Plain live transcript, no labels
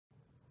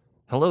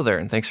Hello there,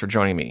 and thanks for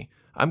joining me.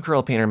 I'm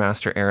Corel Painter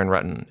Master Aaron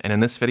Rutten, and in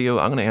this video,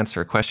 I'm going to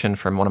answer a question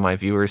from one of my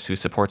viewers who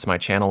supports my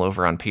channel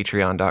over on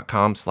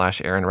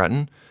patreon.com/Aaron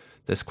Rutten.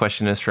 This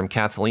question is from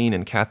Kathleen,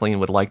 and Kathleen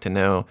would like to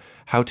know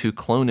how to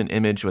clone an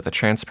image with a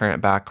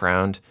transparent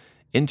background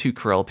into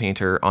Corel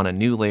Painter on a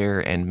new layer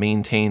and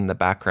maintain the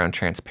background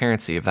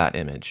transparency of that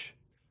image.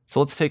 So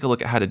let's take a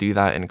look at how to do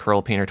that in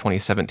Corel Painter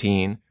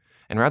 2017.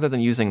 And rather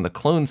than using the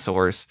clone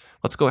source,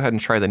 let's go ahead and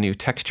try the new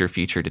texture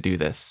feature to do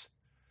this.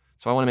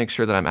 So I want to make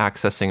sure that I'm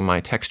accessing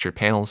my texture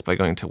panels by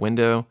going to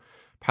Window,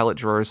 Palette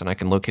Drawers, and I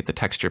can locate the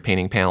texture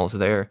painting panels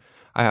there.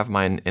 I have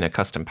mine in a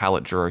custom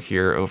palette drawer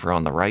here over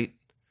on the right.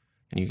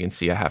 And you can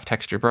see I have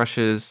texture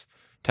brushes,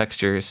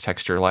 textures,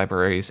 texture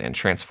libraries, and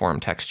transform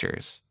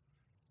textures.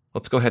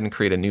 Let's go ahead and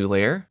create a new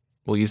layer.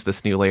 We'll use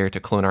this new layer to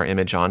clone our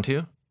image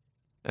onto.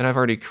 And I've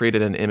already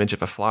created an image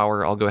of a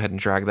flower. I'll go ahead and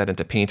drag that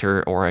into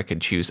Painter, or I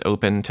could choose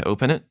Open to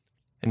open it.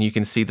 And you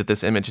can see that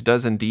this image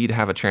does indeed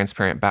have a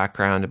transparent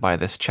background by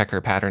this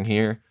checker pattern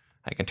here.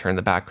 I can turn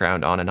the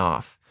background on and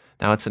off.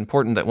 Now it's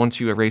important that once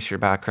you erase your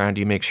background,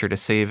 you make sure to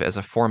save as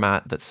a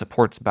format that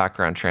supports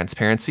background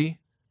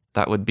transparency.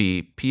 That would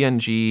be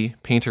PNG,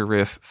 Painter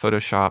Riff,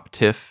 Photoshop,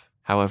 TIFF.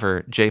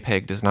 However,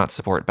 JPEG does not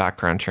support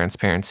background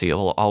transparency. It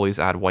will always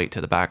add white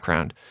to the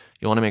background.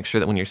 You want to make sure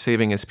that when you're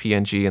saving as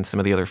PNG and some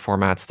of the other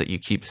formats that you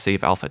keep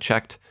Save Alpha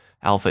checked.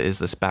 Alpha is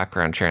this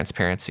background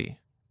transparency.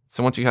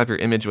 So once you have your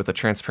image with a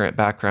transparent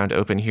background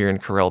open here in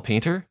Corel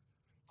Painter,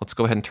 let's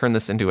go ahead and turn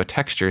this into a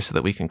texture so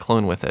that we can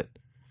clone with it.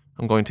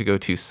 I'm going to go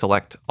to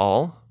Select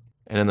All,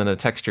 and then in the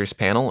Textures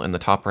panel in the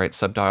top right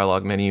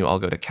sub-dialog menu, I'll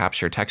go to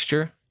Capture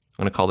Texture.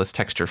 I'm going to call this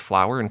Texture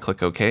Flower and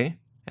click OK.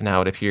 And now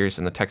it appears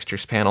in the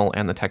Textures panel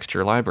and the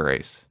Texture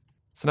Libraries.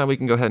 So now we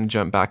can go ahead and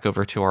jump back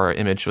over to our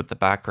image with the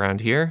background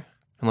here,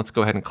 and let's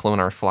go ahead and clone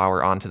our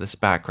flower onto this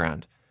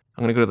background.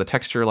 I'm going to go to the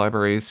Texture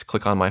Libraries,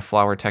 click on my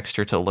flower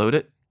texture to load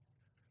it.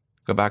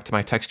 Go back to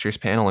my Textures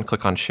panel and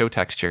click on Show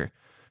Texture.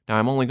 Now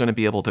I'm only going to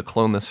be able to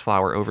clone this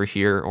flower over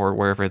here or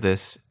wherever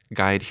this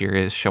guide here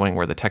is showing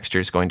where the texture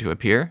is going to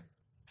appear.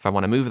 If I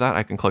want to move that,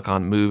 I can click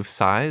on Move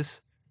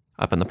Size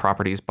up in the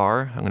Properties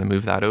bar. I'm going to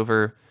move that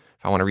over.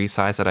 If I want to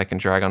resize it, I can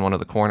drag on one of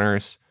the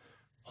corners,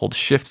 hold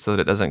Shift so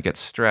that it doesn't get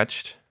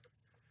stretched,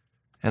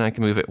 and I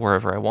can move it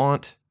wherever I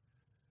want,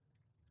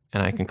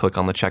 and I can click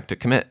on the check to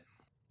commit.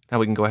 Now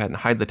we can go ahead and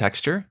hide the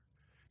texture,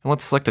 and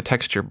let's select a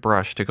texture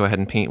brush to go ahead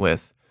and paint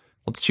with.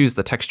 Let's choose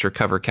the texture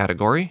cover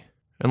category,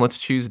 and let's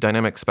choose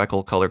Dynamic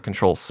Speckle Color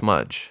Control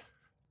Smudge.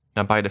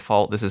 Now by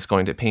default, this is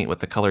going to paint with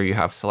the color you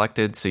have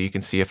selected, so you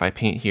can see if I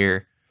paint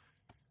here,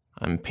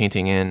 I'm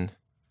painting in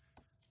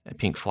a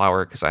pink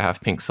flower because I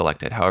have pink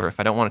selected. However, if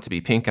I don't want it to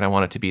be pink and I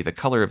want it to be the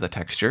color of the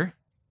texture,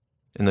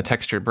 in the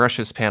Texture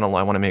Brushes panel,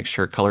 I want to make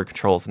sure Color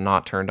Control is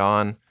not turned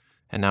on,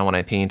 and now when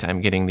I paint, I'm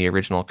getting the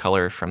original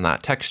color from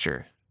that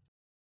texture.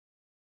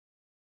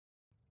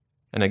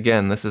 And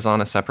again, this is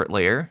on a separate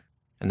layer,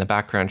 and the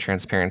background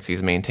transparency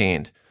is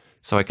maintained.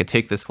 So I could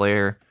take this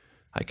layer,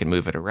 I can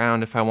move it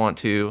around if I want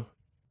to,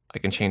 I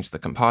can change the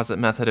composite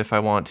method if I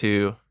want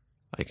to,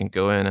 I can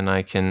go in and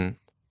I can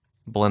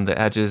blend the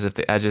edges if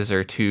the edges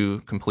are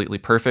too completely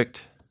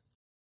perfect,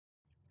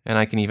 and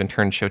I can even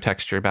turn Show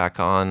Texture back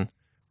on,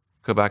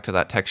 go back to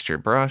that texture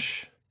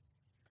brush,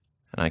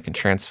 and I can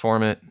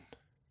transform it,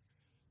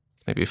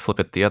 maybe flip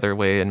it the other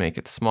way and make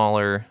it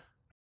smaller.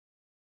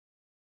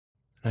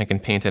 I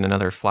can paint in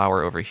another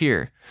flower over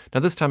here.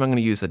 Now this time I'm going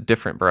to use a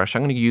different brush.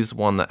 I'm going to use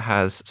one that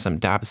has some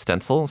dab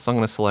stencil. So I'm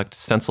going to select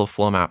Stencil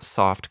Flow Map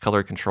Soft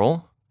Color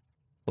Control.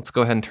 Let's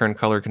go ahead and turn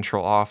Color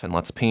Control off and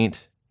let's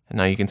paint. And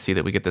now you can see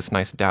that we get this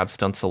nice dab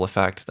stencil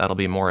effect. That'll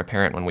be more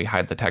apparent when we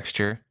hide the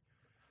texture.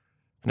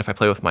 And if I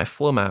play with my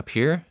flow map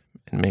here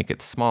and make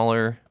it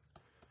smaller,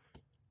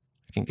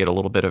 I can get a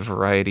little bit of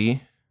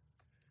variety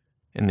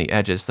in the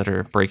edges that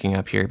are breaking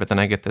up here, but then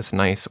I get this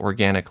nice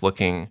organic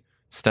looking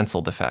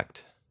stenciled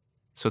effect.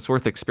 So it's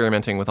worth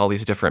experimenting with all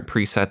these different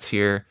presets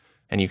here,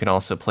 and you can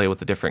also play with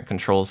the different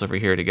controls over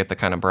here to get the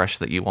kind of brush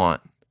that you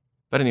want.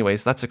 But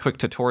anyways, that's a quick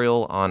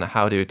tutorial on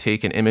how to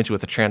take an image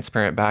with a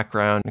transparent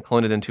background and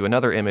clone it into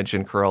another image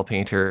in Corel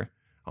Painter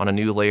on a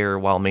new layer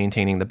while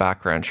maintaining the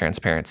background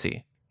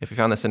transparency. If you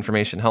found this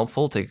information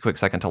helpful, take a quick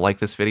second to like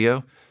this video.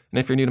 And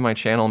if you're new to my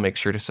channel, make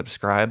sure to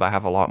subscribe. I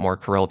have a lot more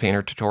Corel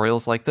Painter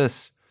tutorials like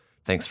this.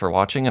 Thanks for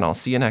watching, and I'll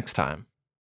see you next time.